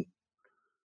um,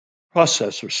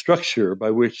 process or structure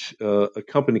by which a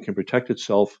company can protect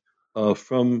itself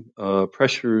from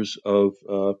pressures of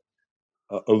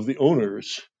the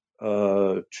owners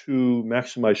to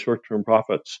maximize short-term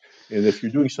profits. And if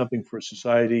you're doing something for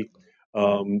society,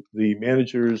 the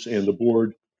managers and the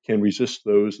board can resist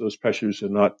those pressures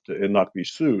and not be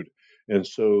sued. And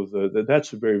so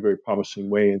that's a very, very promising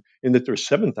way. And that there's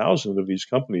 7,000 of these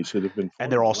companies that have been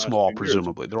And formed they're in all the last small, few years.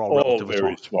 presumably. They're all All relatively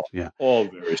very small. small. Yeah. All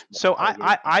very small. So All very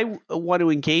small. I want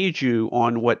to engage you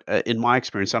on what, in my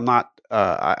experience, I'm not,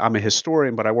 I'm a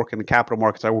historian, but I work in the capital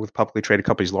markets. I work with publicly traded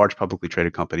companies, large publicly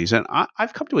traded companies. And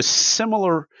I've come to a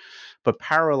similar but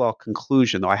parallel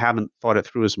conclusion, though I haven't thought it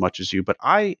through as much as you. But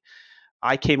I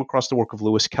came across the work of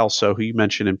Louis Kelso, who you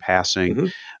mentioned in passing,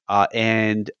 Mm-hmm.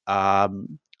 and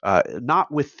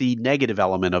not with the negative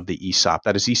element of the ESOP.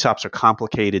 That is, ESOPs are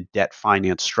complicated debt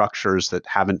finance structures that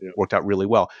haven't Yeah. worked out really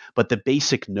well. But the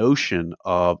basic notion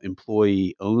of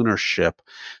employee ownership,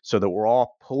 so that we're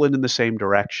all pulling in the same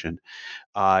direction,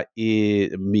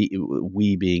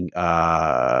 we being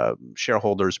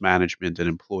shareholders, management, and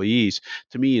employees,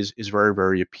 to me is very,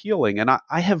 very appealing. And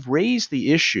I have raised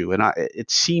the issue, and it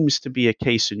seems to be a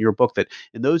case in your book that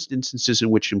in those instances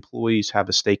in which employees have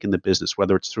a stake in the business,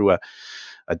 whether it's through a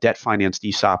debt financed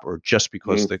ESOP or just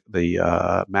because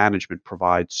the management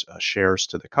provides shares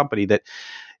to the company, that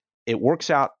it works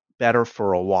out better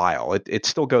for a while. It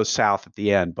still goes south at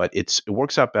the end, but it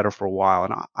works out better for a while.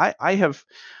 And I have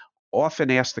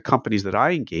often ask the companies that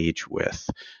I engage with,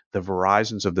 the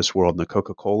Verizons of this world and the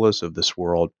Coca-Colas of this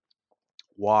world,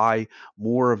 why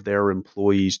more of their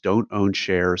employees don't own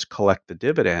shares, collect the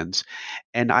dividends.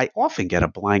 And I often get a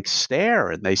blank stare,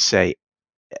 and they say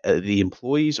the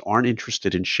employees aren't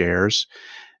interested in shares.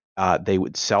 They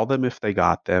would sell them if they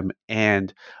got them,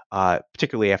 and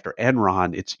particularly after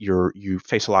Enron, you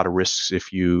face a lot of risks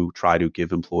if you try to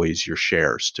give employees your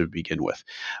shares to begin with,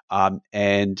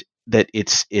 and that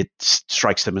it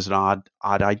strikes them as an odd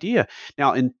idea.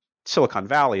 Now in Silicon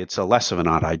Valley, it's a less of an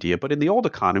odd idea, but in the old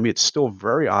economy, it's still a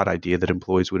very odd idea that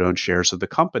employees would own shares of the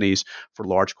companies for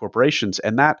large corporations,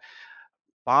 and that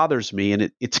bothers me.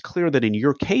 And it's clear that in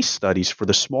your case studies for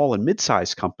the small and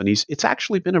mid-sized companies, it's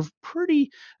actually been a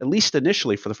pretty, at least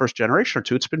initially for the first generation or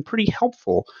two, it's been pretty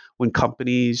helpful when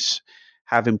companies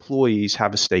have employees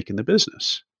have a stake in the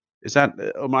business.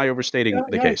 Am I overstating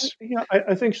the case?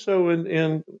 I think so.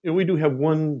 And we do have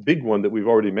one big one that we've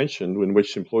already mentioned, in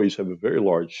which employees have a very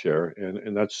large share,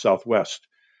 and that's Southwest.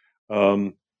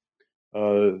 Um,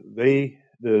 the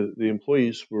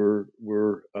employees were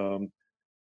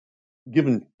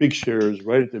given big shares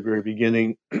right at the very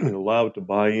beginning, allowed to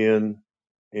buy in,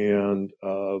 and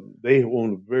they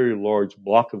own a very large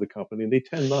block of the company, and they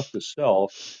tend not to sell,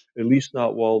 at least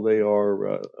not while they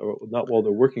are not while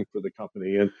they're working for the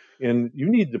company. And you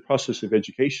need the process of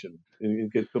education and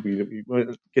get people, you want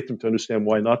to get them to understand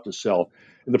why not to sell.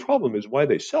 And the problem is why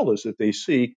they sell is that they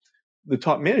see the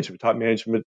top management. Top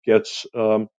management gets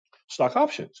stock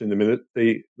options, and the minute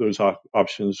those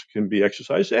options can be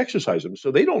exercised, they exercise them.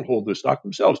 So they don't hold the stock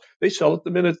themselves. They sell it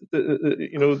the minute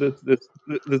that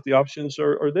the options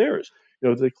are theirs.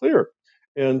 They clear.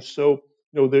 And so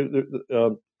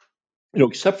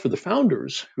except for the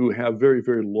founders who have very,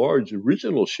 very large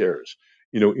original shares,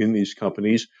 in these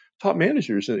companies, top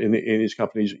managers in these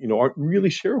companies, aren't really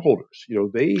shareholders.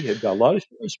 They have got a lot of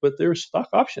shares, but they're stock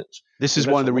options, This and is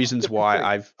one that's of a the lot reasons different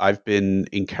why thing. I've been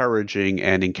encouraging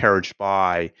and encouraged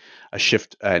by a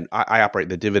shift. And I operate in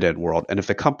the dividend world. And if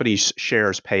the company's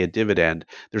shares pay a dividend,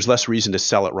 there's less reason to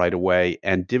sell it right away.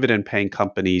 And dividend paying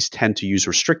companies tend to use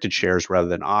restricted shares rather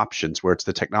than options, where it's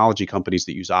the technology companies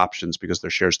that use options because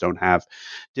their shares don't have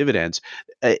dividends.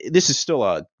 This is still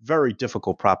a very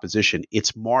difficult proposition.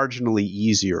 It's marginally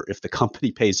easier if the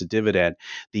company pays a dividend.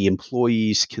 The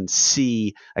employees can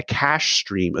see a cash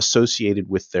stream associated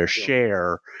with their Yeah.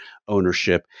 share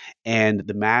ownership, and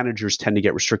the managers tend to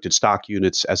get restricted stock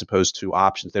units as opposed to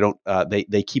options. They don't.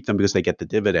 They keep them because they get the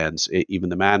dividends. Even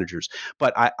the managers.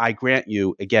 But I grant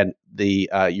you again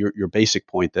your basic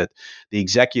point that the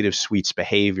executive suite's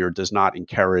behavior does not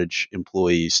encourage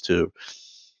employees to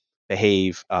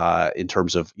behave in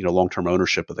terms of long-term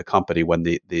ownership of the company when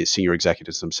the senior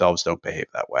executives themselves don't behave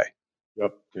that way.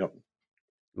 Yep. Yep.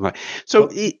 Right. So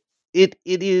Well, it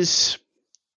is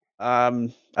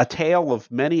a tale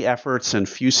of many efforts and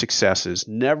few successes.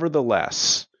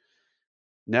 Nevertheless,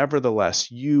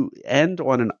 you end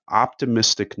on an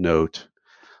optimistic note,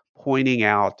 pointing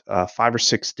out 5 or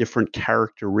 6 different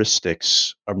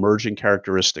characteristics, emerging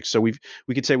characteristics. So we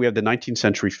could say we have the 19th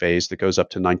century phase that goes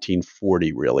up to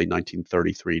 1940, really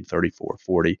 1933, 34,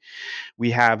 40.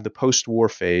 We have the post-war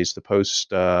phase, the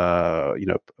post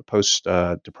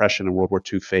Depression and World War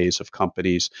II phase of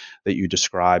companies that you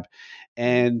describe,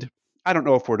 and I don't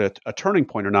know if we're at a turning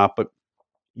point or not, but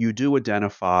you do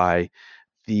identify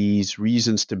these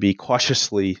reasons to be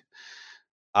cautiously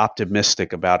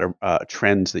optimistic about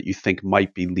trends that you think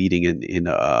might be leading in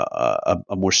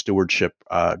a more stewardship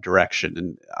direction,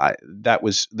 and that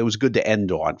was good to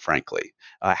end on. Frankly,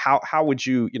 how would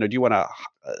you do you want to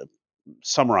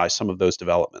summarize some of those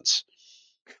developments?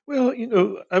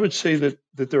 well, I would say that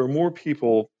there are more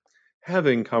people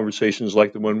having conversations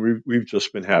like the one we've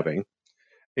just been having,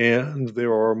 and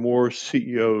there are more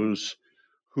CEOs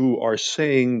who are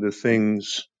saying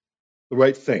the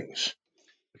right things.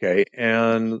 Okay,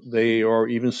 and they are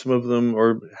even some of them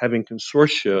are having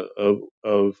consortia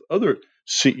of other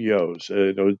CEOs.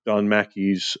 Don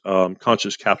Mackey's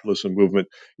conscious capitalism movement,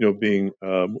 being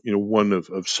one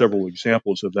of several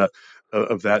examples of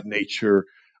that nature.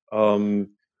 Um,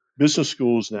 Business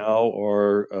schools now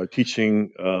are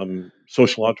teaching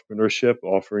social entrepreneurship,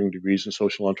 offering degrees in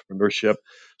social entrepreneurship.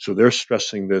 So they're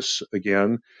stressing this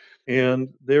again, and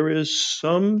there is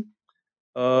some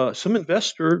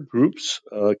investor groups,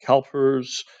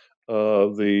 CalPERS,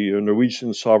 the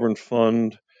Norwegian Sovereign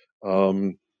Fund,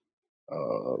 um,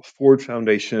 Ford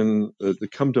Foundation,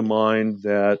 that come to mind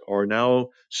that are now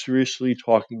seriously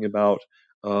talking about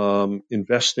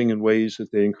investing in ways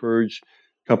that they encourage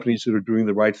companies that are doing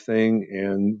the right thing,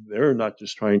 and they're not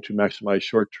just trying to maximize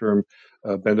short-term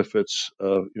benefits,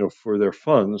 for their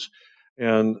funds.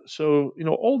 And so,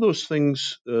 all those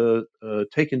things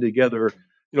taken together,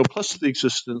 plus the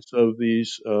existence of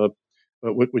these,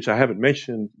 which I haven't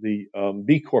mentioned, the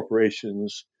B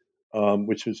corporations,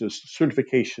 which is a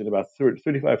certification. About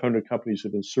 3,500 companies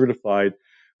have been certified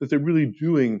that they're really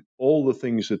doing all the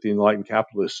things that the enlightened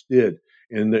capitalists did,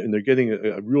 and they're getting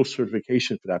a real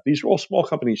certification for that. These are all small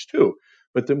companies too,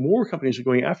 but the more companies are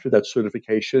going after that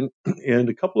certification, and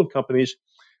a couple of companies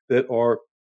that are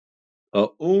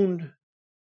owned,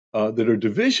 that are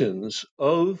divisions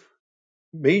of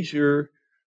major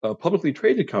publicly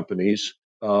traded companies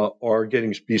are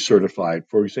getting B certified.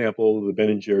 For example, the Ben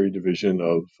and Jerry division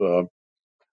um,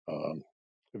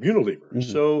 of Unilever. Mm-hmm.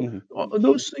 So Mm-hmm.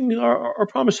 those things are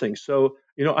promising. So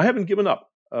I haven't given up.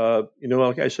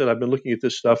 Like I said, I've been looking at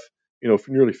this stuff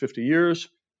for nearly 50 years,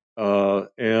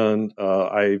 and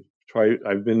I've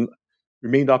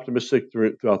remained optimistic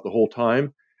throughout the whole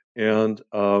time. And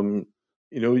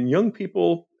young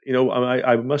people,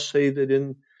 I must say that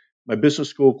in my business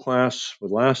school class, the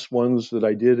last ones that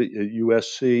I did at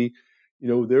USC,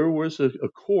 there was a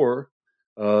core.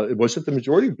 It wasn't the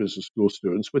majority of business school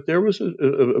students, but there was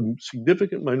a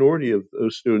significant minority of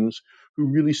those students who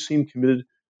really seemed committed,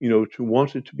 to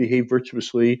wanted to behave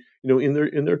virtuously, in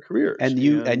their careers. And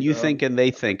you think, and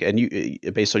they think, and you,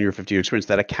 based on your 50-year experience,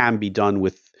 that it can be done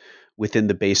within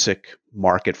the basic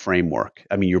market framework.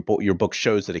 I mean, your book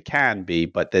shows that it can be,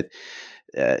 but that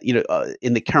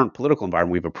in the current political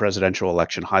environment, we have a presidential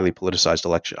election, highly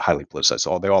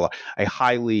politicized. They all are a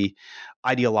highly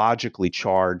ideologically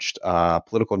charged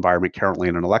political environment currently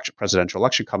in an presidential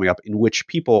election coming up, in which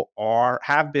people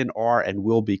have been, and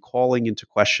will be calling into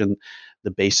question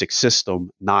the basic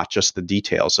system, not just the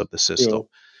details of the system.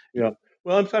 Yeah.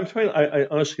 Well, I'm trying. I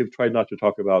honestly have tried not to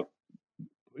talk about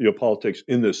politics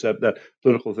in this that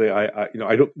political thing.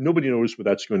 I don't. Nobody knows where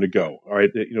that's going to go. All right.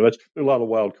 There are a lot of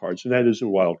wild cards, and that is a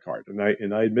wild card, and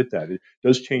I admit that it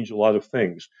does change a lot of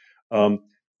things.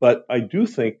 But I do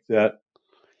think that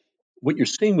what you're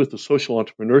seeing with the social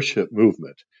entrepreneurship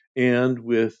movement and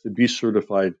with the B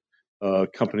certified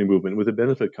company movement, with the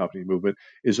benefit company movement,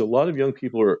 is a lot of young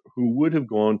people who would have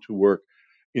gone to work,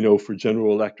 for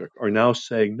General Electric, are now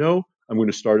saying, no, I'm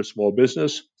going to start a small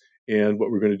business. And what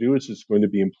we're going to do is it's going to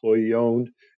be employee owned,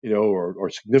 or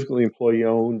significantly employee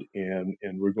owned, and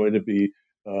we're going to be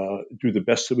do the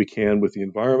best that we can with the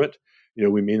environment.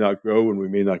 We may not grow and we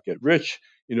may not get rich,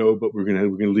 but we're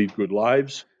going to lead good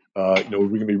lives. We're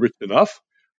going to be rich enough,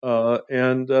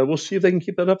 and we'll see if they can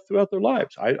keep that up throughout their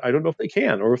lives. I don't know if they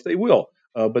can or if they will,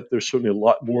 but there's certainly a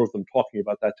lot more of them talking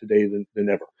about that today than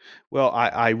ever. Well,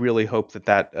 I really hope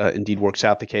that indeed works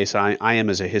out the case. I am,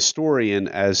 as a historian,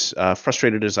 as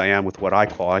frustrated as I am with what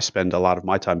I spend a lot of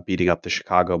my time beating up the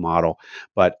Chicago model,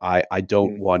 but I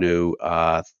don't want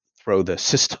to throw the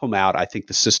system out. I think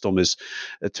the system is,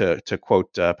 to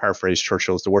quote, paraphrase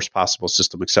Churchill, is the worst possible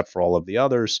system except for all of the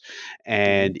others.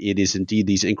 And it is indeed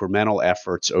these incremental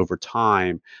efforts over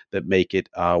time that make it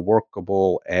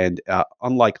workable. And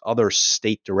unlike other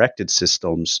state-directed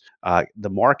systems, the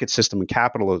market system and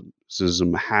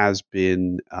capitalism has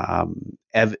been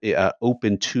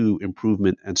open to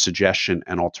improvement and suggestion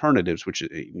and alternatives, which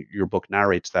your book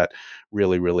narrates that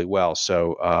really, really well.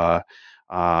 So,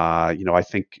 I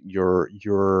think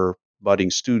your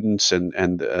budding students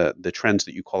and the trends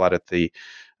that you call out at the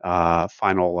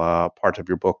final part of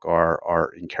your book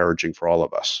are encouraging for all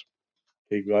of us.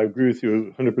 I agree with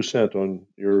you 100% on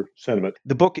your sentiment.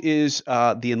 The book is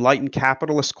The Enlightened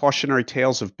Capitalist: Cautionary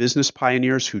Tales of Business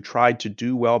Pioneers Who Tried to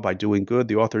Do Well by Doing Good.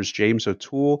 The author is James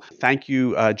O'Toole. Thank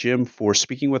you, Jim, for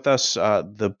speaking with us.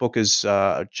 The book is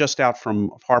just out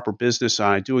from HarperBusiness.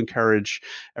 I do encourage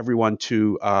everyone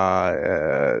to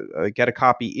get a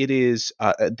copy. It is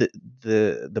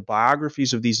the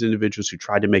biographies of these individuals who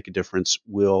tried to make a difference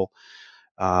will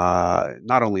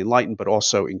not only enlighten, but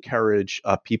also encourage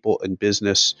people in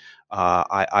business.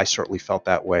 I certainly felt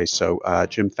that way. So,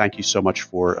 Jim, thank you so much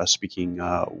for speaking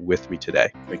with me today.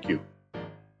 Thank you.